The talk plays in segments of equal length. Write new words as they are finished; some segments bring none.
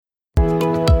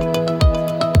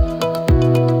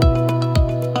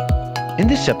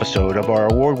this episode of our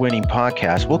award-winning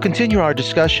podcast, we'll continue our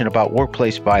discussion about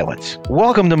workplace violence.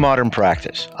 Welcome to Modern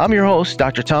Practice. I'm your host,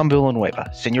 Dr. Tom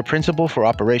Villanueva, Senior Principal for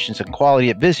Operations and Quality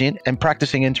at Vizient and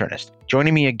practicing internist.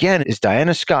 Joining me again is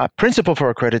Diana Scott, Principal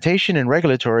for Accreditation and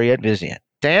Regulatory at Vizient.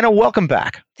 Diana, welcome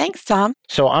back. Thanks, Tom.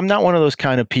 So I'm not one of those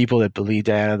kind of people that believe,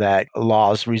 Diana, that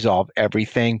laws resolve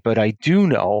everything, but I do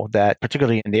know that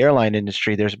particularly in the airline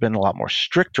industry, there's been a lot more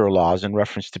stricter laws in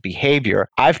reference to behavior.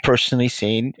 I've personally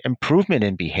seen improvement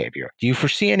in behavior. Do you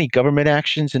foresee any government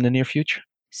actions in the near future?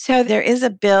 So there is a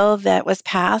bill that was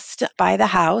passed by the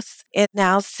House. It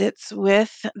now sits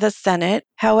with the Senate.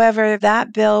 However,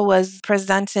 that bill was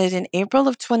presented in April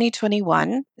of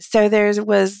 2021. So there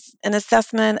was an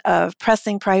assessment of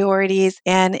pressing priorities,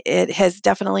 and it has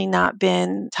definitely not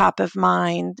been top of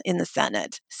mind in the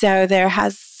Senate. So there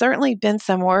has certainly been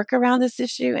some work around this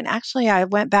issue. And actually, I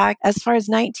went back as far as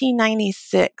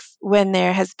 1996 when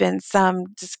there has been some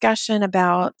discussion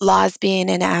about laws being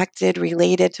enacted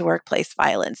related to workplace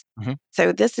violence. Mm-hmm.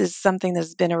 So this is something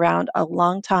that's been around a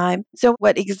long time. So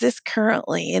what exists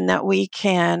currently in that we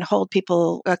can hold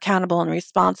people accountable and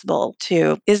responsible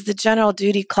to is the General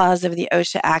Duty Clause of the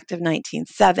OSHA Act of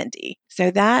 1970. So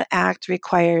that act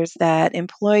requires that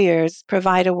employers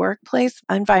provide a workplace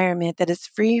environment that is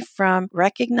free from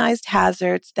recognized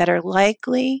hazards that are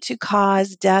likely to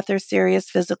cause death or serious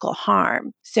physical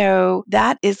harm. So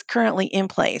that is currently in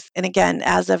place. And again,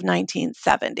 as of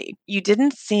 1970, you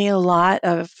didn't see a lot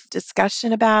of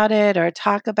discussion about it or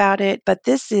talk about it, but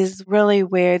this is really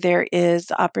where there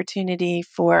is opportunity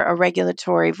for a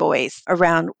regulatory voice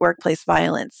around workplace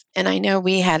violence. And I know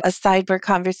we had a sidebar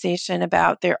conversation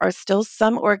about there are still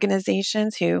some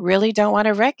organizations who really don't want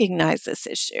to recognize this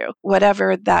issue,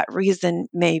 whatever that reason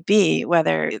may be,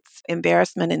 whether it's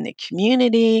embarrassment in the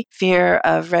community, fear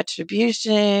of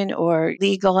retribution, or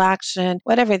legal action,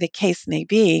 whatever the case may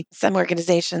be. Some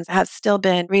organizations have still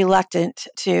been reluctant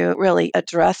to really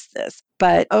address this.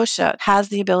 But OSHA has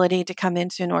the ability to come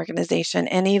into an organization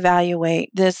and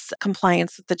evaluate this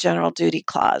compliance with the General Duty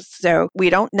Clause. So we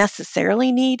don't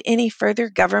necessarily need any further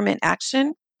government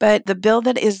action. But the bill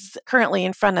that is currently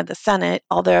in front of the Senate,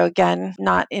 although again,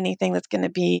 not anything that's going to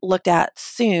be looked at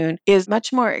soon, is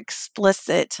much more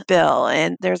explicit bill.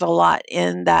 And there's a lot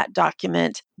in that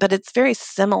document, but it's very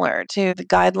similar to the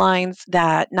guidelines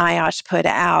that NIOSH put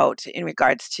out in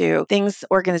regards to things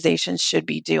organizations should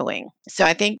be doing. So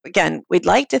I think, again, we'd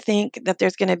like to think that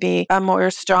there's going to be a more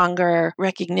stronger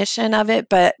recognition of it,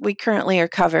 but we currently are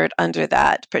covered under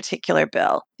that particular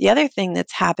bill. The other thing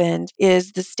that's happened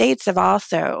is the states have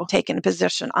also taken a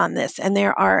position on this, and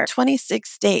there are 26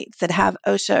 states that have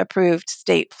OSHA-approved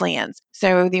state plans.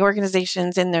 So the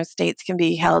organizations in those states can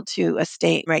be held to a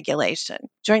state regulation.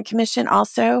 Joint Commission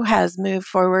also has moved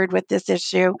forward with this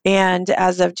issue, and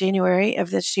as of January of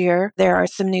this year, there are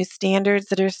some new standards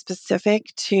that are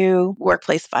specific to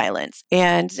workplace violence.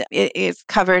 And it is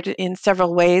covered in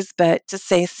several ways, but to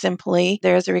say simply,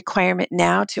 there is a requirement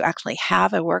now to actually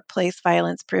have a workplace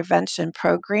violence prevention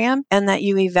program, and that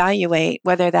you evaluate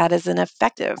whether that is an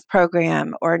effective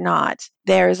program or not.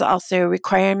 There's also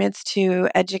requirements to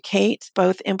educate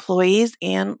both employees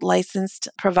and licensed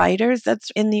providers that's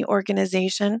in the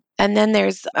organization. And then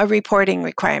there's a reporting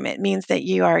requirement. It means that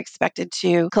you are expected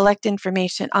to collect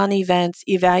information on events,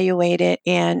 evaluate it,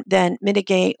 and then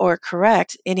mitigate or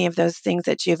correct any of those things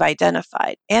that you've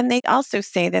identified. And they also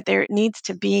say that there needs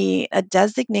to be a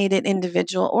designated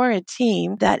individual or a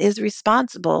team that is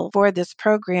responsible for this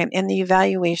program and the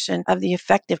evaluation of the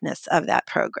effectiveness of that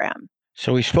program.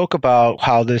 So we spoke about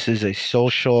how this is a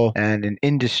social and an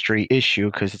industry issue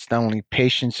because it's not only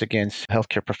patients against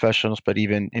healthcare professionals, but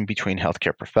even in between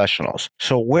healthcare professionals.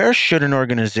 So where should an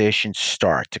organization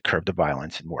start to curb the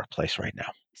violence in the workplace right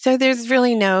now? So there's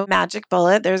really no magic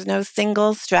bullet. There's no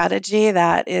single strategy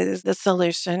that is the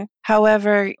solution.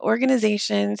 However,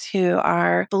 organizations who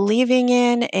are believing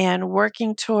in and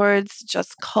working towards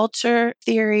just culture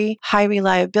theory, high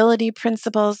reliability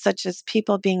principles, such as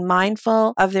people being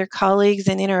mindful of their colleagues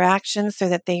and interactions so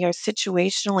that they are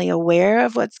situationally aware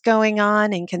of what's going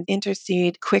on and can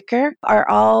intercede quicker, are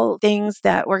all things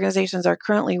that organizations are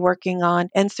currently working on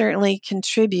and certainly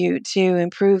contribute to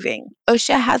improving.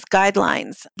 OSHA has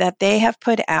guidelines that they have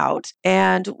put out,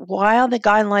 and while the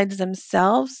guidelines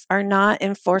themselves are not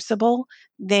enforceable,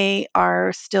 they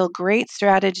are still great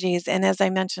strategies. And as I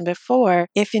mentioned before,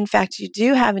 if in fact you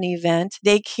do have an event,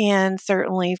 they can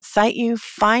certainly cite you,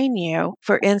 fine you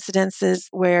for incidences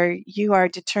where you are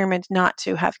determined not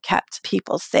to have kept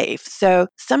people safe. So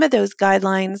some of those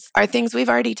guidelines are things we've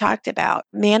already talked about: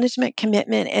 management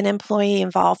commitment and employee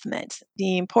involvement,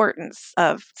 the importance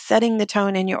of setting the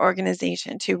tone in your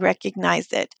organization to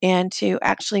recognize it and to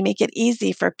actually make it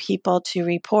easy for people to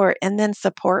report and then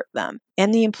support them.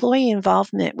 And the employee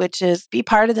involvement, which is be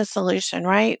part of the solution,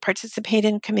 right? Participate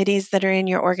in committees that are in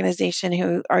your organization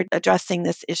who are addressing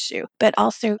this issue. But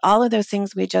also all of those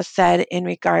things we just said in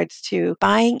regards to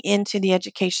buying into the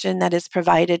education that is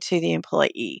provided to the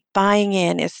employee. Buying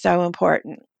in is so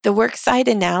important. The worksite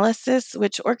analysis,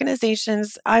 which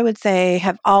organizations, I would say,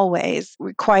 have always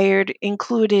required,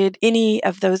 included any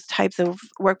of those types of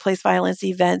workplace violence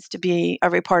events to be a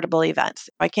reportable event.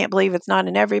 I can't believe it's not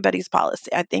in everybody's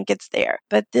policy. I think it's there.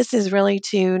 But this is really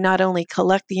to not only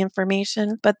collect the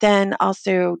information, but then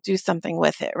also do something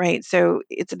with it, right? So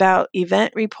it's about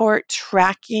event report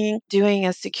tracking, doing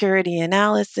a security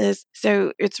analysis.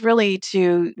 So it's really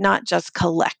to not just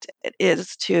collect it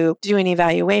is to do an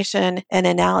evaluation and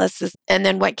analysis. And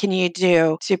then what can you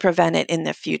do to prevent it in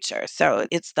the future? So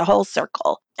it's the whole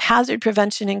circle. Hazard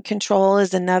prevention and control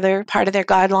is another part of their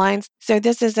guidelines. So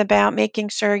this is about making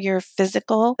sure your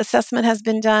physical assessment has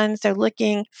been done. So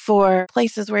looking for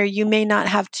places where you may not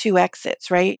have two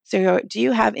exits, right? So do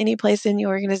you have any place in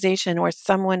your organization where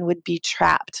someone would be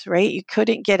trapped, right? You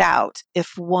couldn't get out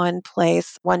if one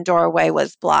doorway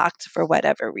was blocked for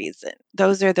whatever reason.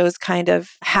 Those are those kind of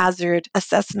hazard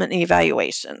assessment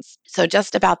evaluations. So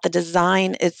just about the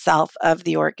design itself of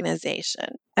the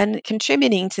organization. And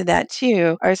contributing to that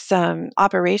too are some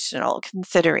operational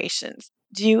considerations.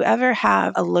 Do you ever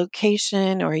have a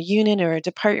location or a unit or a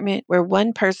department where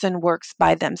one person works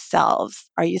by themselves?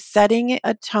 Are you setting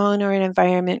a tone or an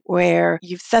environment where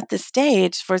you've set the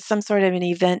stage for some sort of an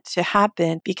event to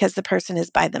happen because the person is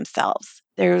by themselves?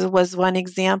 There was one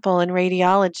example in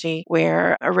radiology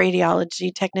where a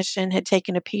radiology technician had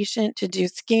taken a patient to do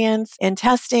scans and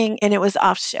testing, and it was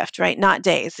off shift, right? Not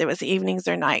days, it was evenings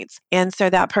or nights. And so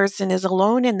that person is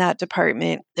alone in that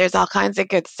department. There's all kinds of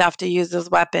good stuff to use as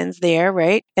weapons there,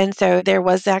 right? And so there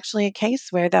was actually a case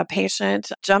where the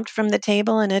patient jumped from the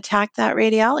table and attacked that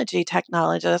radiology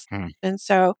technologist. And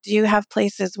so do you have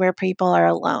places where people are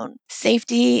alone?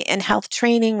 Safety and health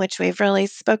training, which we've really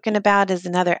spoken about, is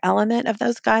another element of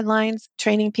those guidelines,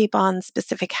 training people on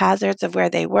specific hazards of where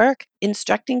they work,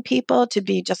 instructing people to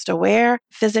be just aware,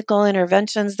 physical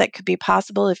interventions that could be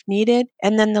possible if needed.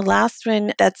 And then the last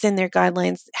one that's in their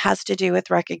guidelines has to do with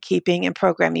record keeping and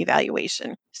program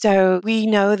evaluation. So we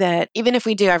know that even if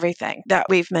we do everything that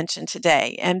we've mentioned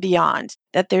today and beyond,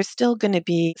 that there's still going to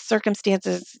be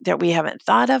circumstances that we haven't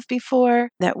thought of before,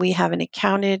 that we haven't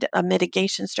accounted a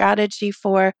mitigation strategy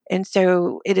for. And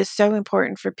so it is so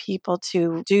important for people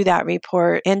to do that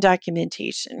report and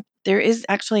documentation. There is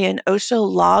actually an OSHA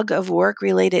log of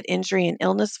work-related injury and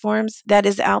illness forms that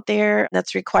is out there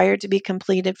that's required to be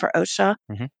completed for OSHA.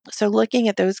 So looking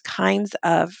at those kinds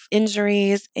of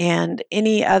injuries and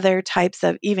any other types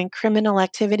of even criminal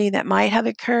activity that might have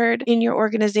occurred in your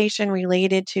organization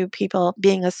related to people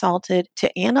being assaulted,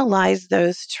 to analyze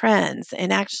those trends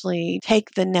and actually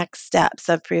take the next steps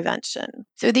of prevention.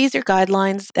 So these are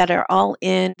guidelines that are all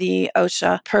in the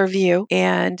OSHA purview,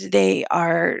 and they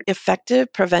are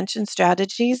effective prevention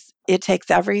strategies. It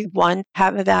takes everyone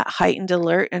having that heightened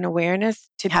alert and awareness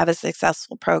to have a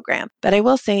successful program. But I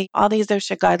will say all these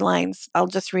OSHA guidelines, I'll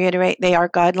just reiterate, they are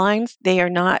guidelines. They are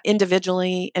not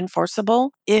individually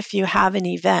enforceable. If you have an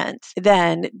event,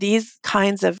 then these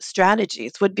kinds of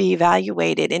strategies would be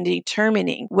evaluated in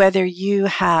determining whether you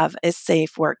have a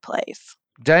safe workplace.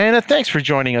 Diana, thanks for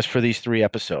joining us for these 3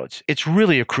 episodes. It's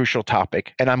really a crucial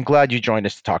topic, and I'm glad you joined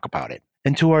us to talk about it.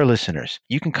 And to our listeners,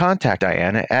 you can contact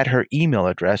Diana at her email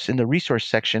address in the resource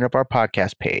section of our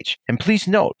podcast page. And please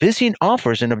note, Vizient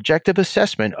offers an objective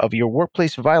assessment of your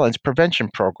workplace violence prevention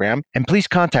program, and please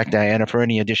contact Diana for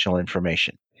any additional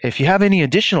information. If you have any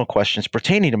additional questions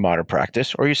pertaining to Modern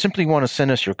Practice, or you simply want to send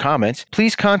us your comments,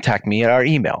 please contact me at our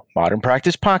email,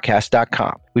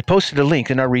 modernpracticepodcast.com. We posted a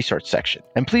link in our research section.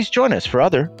 And please join us for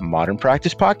other Modern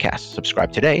Practice podcasts.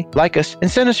 Subscribe today, like us, and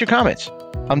send us your comments.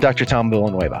 I'm Dr. Tom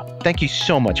Villanueva. Thank you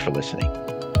so much for listening.